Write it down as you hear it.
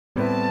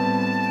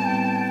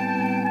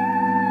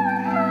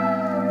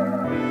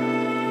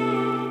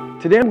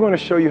Today I'm going to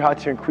show you how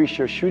to increase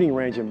your shooting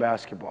range in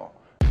basketball.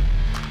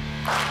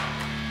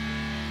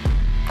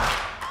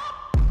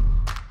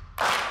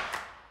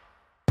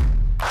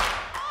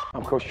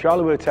 I'm Coach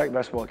Charlie with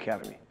AttackBball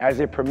Academy. As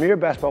a premier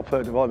basketball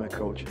player development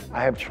coach,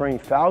 I have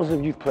trained thousands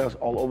of youth players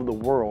all over the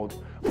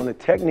world on the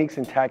techniques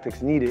and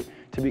tactics needed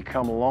to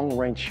become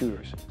long-range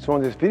shooters. So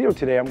in this video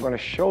today, I'm going to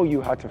show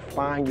you how to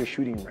find your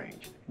shooting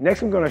range.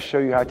 Next, I'm going to show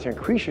you how to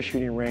increase your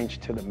shooting range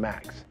to the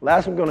max.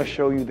 Last, I'm going to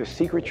show you the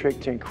secret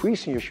trick to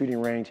increasing your shooting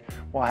range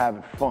while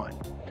having fun.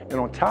 And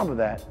on top of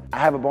that, I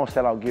have a bonus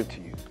that I'll give to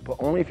you, but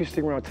only if you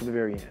stick around to the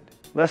very end.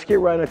 Let's get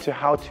right into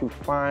how to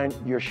find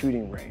your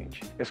shooting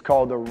range. It's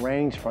called the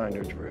range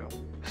finder drill.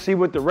 See,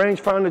 with the range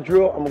finder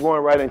drill, I'm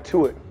going right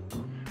into it.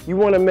 You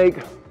want to make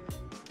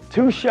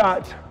 2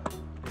 shots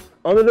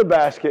under the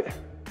basket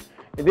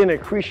and then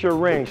increase your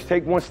range.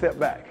 Take 1 step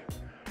back,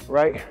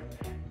 right?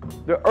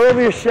 The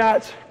earlier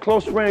shots,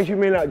 close range, you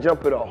may not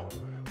jump at all,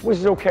 which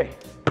is okay.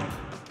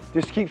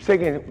 Just keep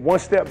taking 1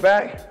 step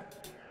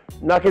back,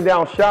 knocking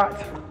down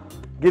shots,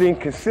 getting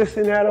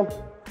consistent at them,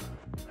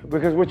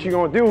 because what you're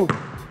going to do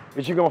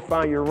is you're going to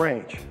find your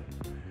range.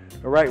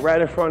 All right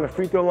in front of the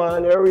free throw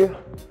line area.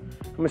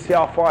 Let me see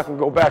how far I can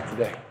go back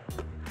today.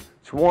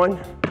 It's 1,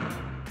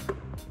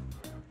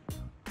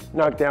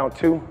 knock down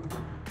 2.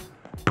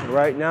 All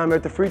right, now I'm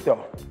at the free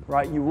throw.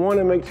 Right, you want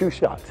to make 2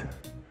 shots.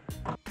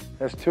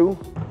 That's 2.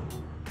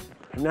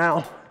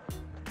 Now,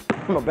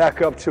 I'm gonna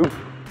back up 2,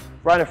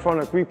 right in front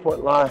of the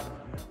 3-point line.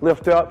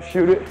 Lift up,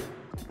 shoot it,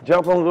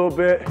 jump a little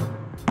bit.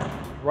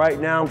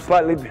 Right now, I'm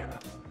slightly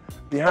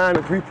behind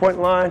the 3-point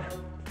line.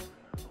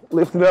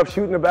 Lifting up,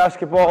 shooting the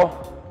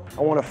basketball.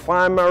 I wanna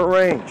find my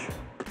range.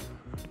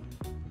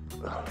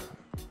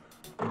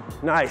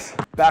 Nice.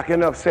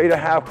 Backing up, say to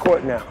half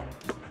court now.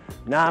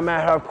 Now I'm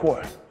at half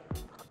court.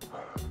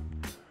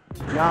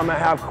 Now I'm at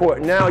half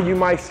court. Now you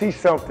might see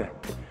something.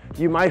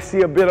 You might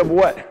see a bit of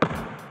what?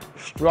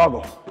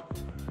 Struggle,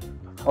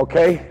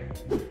 okay?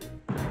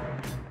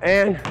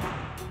 And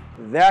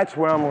that's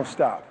where I'm gonna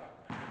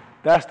stop.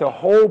 That's the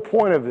whole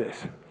point of this.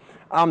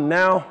 I'm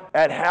now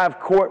at half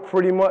court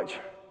pretty much,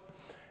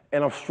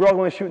 and I'm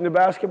struggling shooting the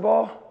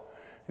basketball.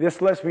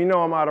 This lets me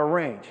know I'm out of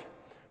range.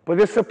 But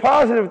it's a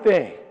positive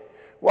thing.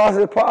 Why is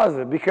it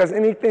positive? Because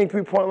anything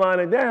 3-point line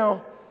and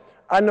down,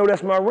 I know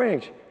that's my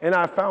range, and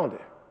I found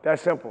it.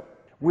 That's simple.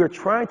 We're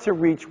trying to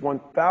reach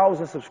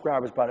 1,000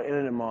 subscribers by the end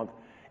of the month,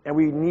 and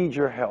we need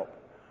your help.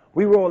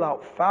 We roll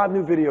out 5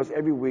 new videos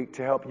every week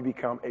to help you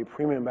become a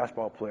premium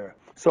basketball player.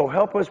 So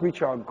help us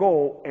reach our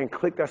goal and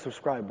click that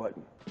subscribe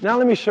button. Now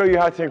let me show you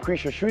how to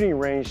increase your shooting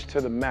range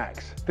to the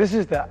max. This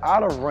is the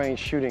out of range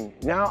shooting.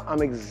 Now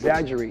I'm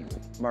exaggerating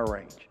my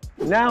range.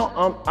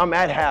 Now I'm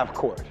at half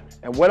court.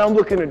 And what I'm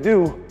looking to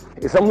do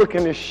is I'm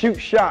looking to shoot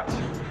shots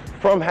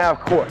from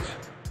half court,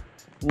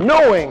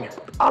 knowing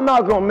I'm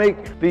not gonna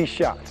make these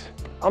shots.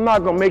 I'm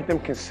not gonna make them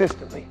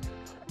consistently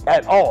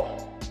at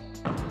all.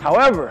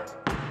 However,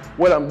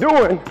 what I'm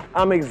doing,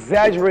 I'm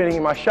exaggerating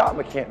in my shot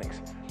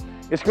mechanics.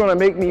 It's gonna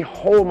make me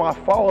hold my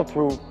follow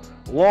through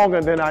longer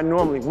than I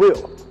normally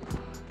will.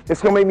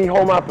 It's gonna make me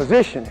hold my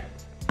position.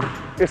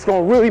 It's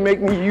gonna really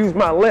make me use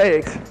my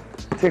legs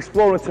to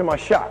explode into my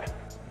shot,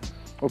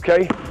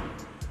 okay?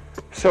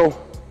 So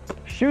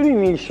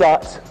shooting these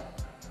shots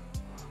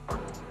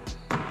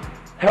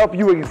help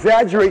you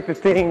exaggerate the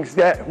things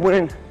that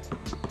when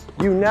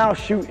you now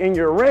shoot in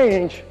your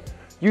range,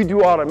 you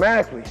do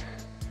automatically.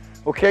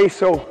 Okay,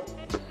 so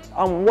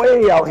I'm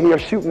way out here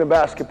shooting the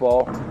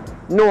basketball,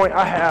 knowing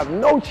I have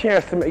no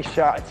chance to make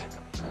shots,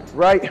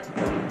 right?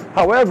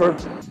 However,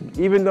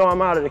 even though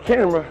I'm out of the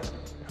camera,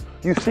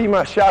 you see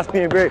my shots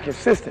being very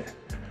consistent.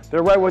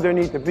 They're right where they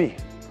need to be.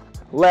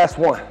 Last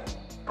one,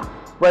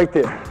 right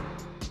there,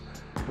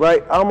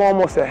 right? I'm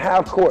almost at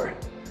half court,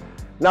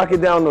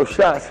 knocking down those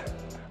shots.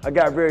 I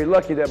got very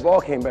lucky that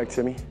ball came back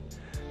to me,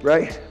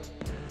 right?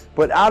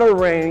 But out of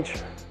range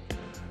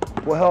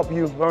will help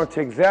you learn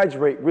to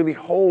exaggerate, really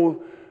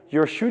hold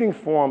your shooting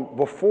form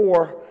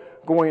before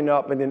going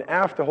up and then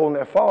after holding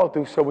that follow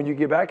through, so when you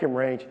get back in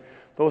range,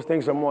 those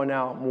things are more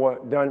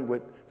done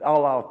without a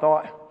lot of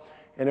thought,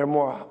 and they're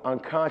more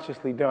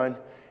unconsciously done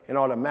and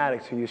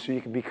automatic to you, so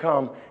you can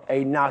become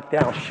a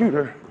knockdown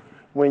shooter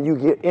when you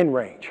get in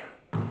range.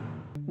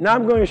 Now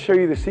I'm going to show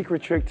you the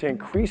secret trick to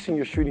increasing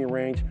your shooting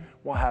range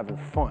while having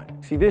fun.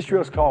 See, this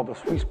drill is called the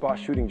sweet spot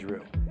shooting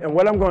drill. And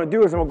what I'm going to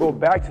do is I'm going to go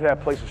back to that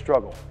place of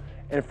struggle.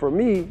 And for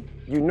me,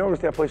 you notice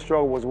that place of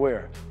struggle was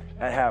where?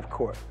 At half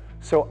court.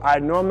 So I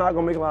know I'm not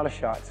going to make a lot of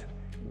shots.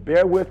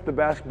 Bear with the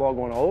basketball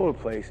going all over the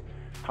place.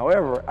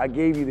 However, I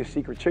gave you the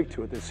secret trick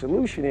to it. The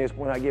solution is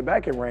when I get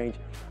back in range,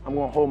 I'm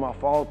going to hold my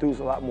follow-throughs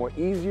a lot more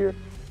easier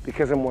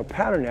because I'm more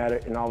pattern at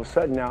it, and all of a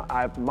sudden now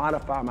I've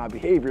modified my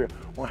behavior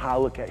on how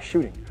I look at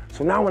shooting.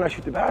 So now when I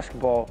shoot the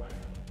basketball,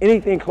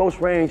 anything close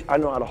range, I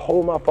know how to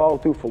hold my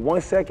follow-through for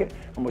 1 second.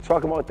 I'm going to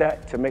talk about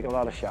that to make a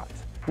lot of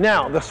shots.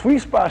 Now, the sweet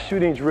spot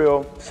shooting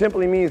drill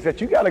simply means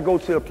that you got to go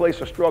to the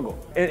place of struggle.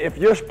 And if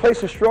your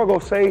place of struggle,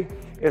 say,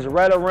 is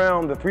right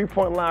around the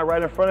 3-point line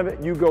right in front of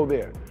it, you go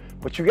there.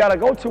 But you gotta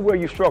go to where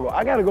you struggle.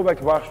 I gotta go back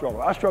to where I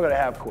struggle. I struggle at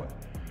half court.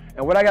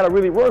 And what I gotta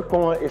really work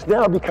on is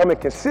now becoming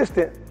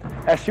consistent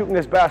at shooting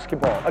this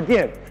basketball.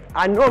 Again,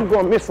 I know I'm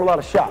gonna miss a lot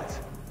of shots,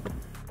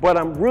 but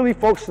I'm really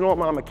focusing on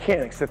my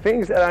mechanics, the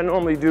things that I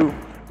normally do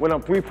when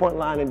I'm three-point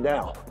lining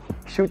down.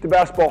 Shoot the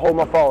basketball, hold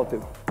my follow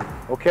through,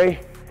 okay?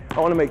 I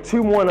wanna make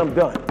 2 more and I'm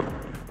done.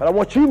 But I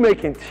want you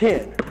making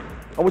 10.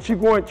 I want you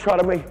going to try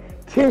to make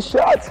 10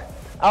 shots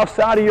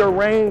outside of your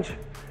range.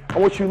 I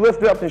want you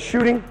lifted up and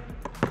shooting,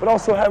 but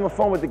also having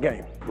fun with the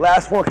game.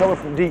 Last one coming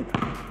from deep.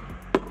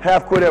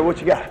 Half court there, what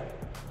you got?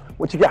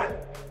 What you got?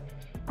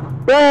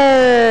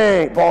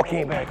 Bang! Ball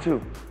came back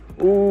too.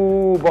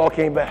 Ooh, ball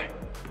came back.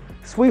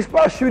 Sweet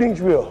spot shooting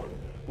drill,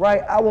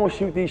 right? I won't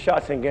shoot these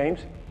shots in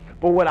games,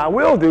 but what I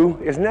will do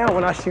is now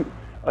when I shoot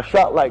a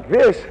shot like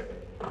this,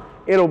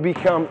 it'll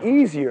become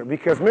easier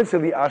because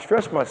mentally I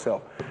stress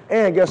myself.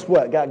 And guess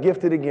what? Got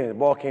gifted again. The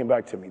ball came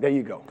back to me. There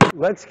you go.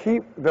 Let's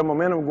keep the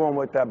momentum going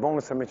with that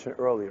bonus I mentioned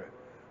earlier.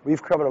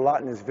 We've covered a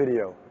lot in this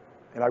video,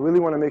 and I really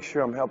want to make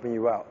sure I'm helping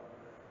you out.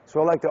 So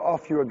I'd like to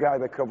offer you a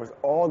guide that covers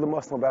all the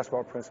muscle and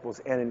basketball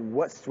principles and in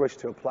what stretch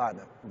to apply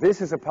them.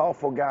 This is a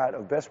powerful guide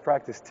of best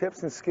practice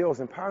tips and skills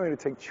empowering you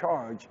to take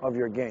charge of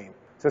your game.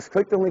 Just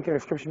click the link in the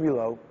description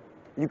below.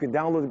 You can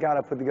download the guide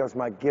I put together as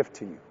my gift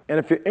to you. And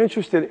if you're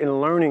interested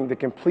in learning the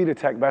complete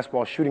attack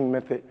basketball shooting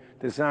method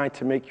designed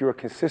to make you a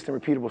consistent,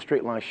 repeatable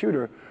straight line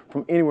shooter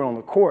from anywhere on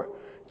the court,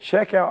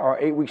 check out our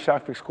 8-week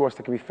shot fix course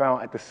that can be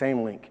found at the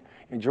same link.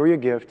 Enjoy your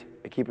gift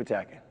and keep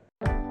attacking.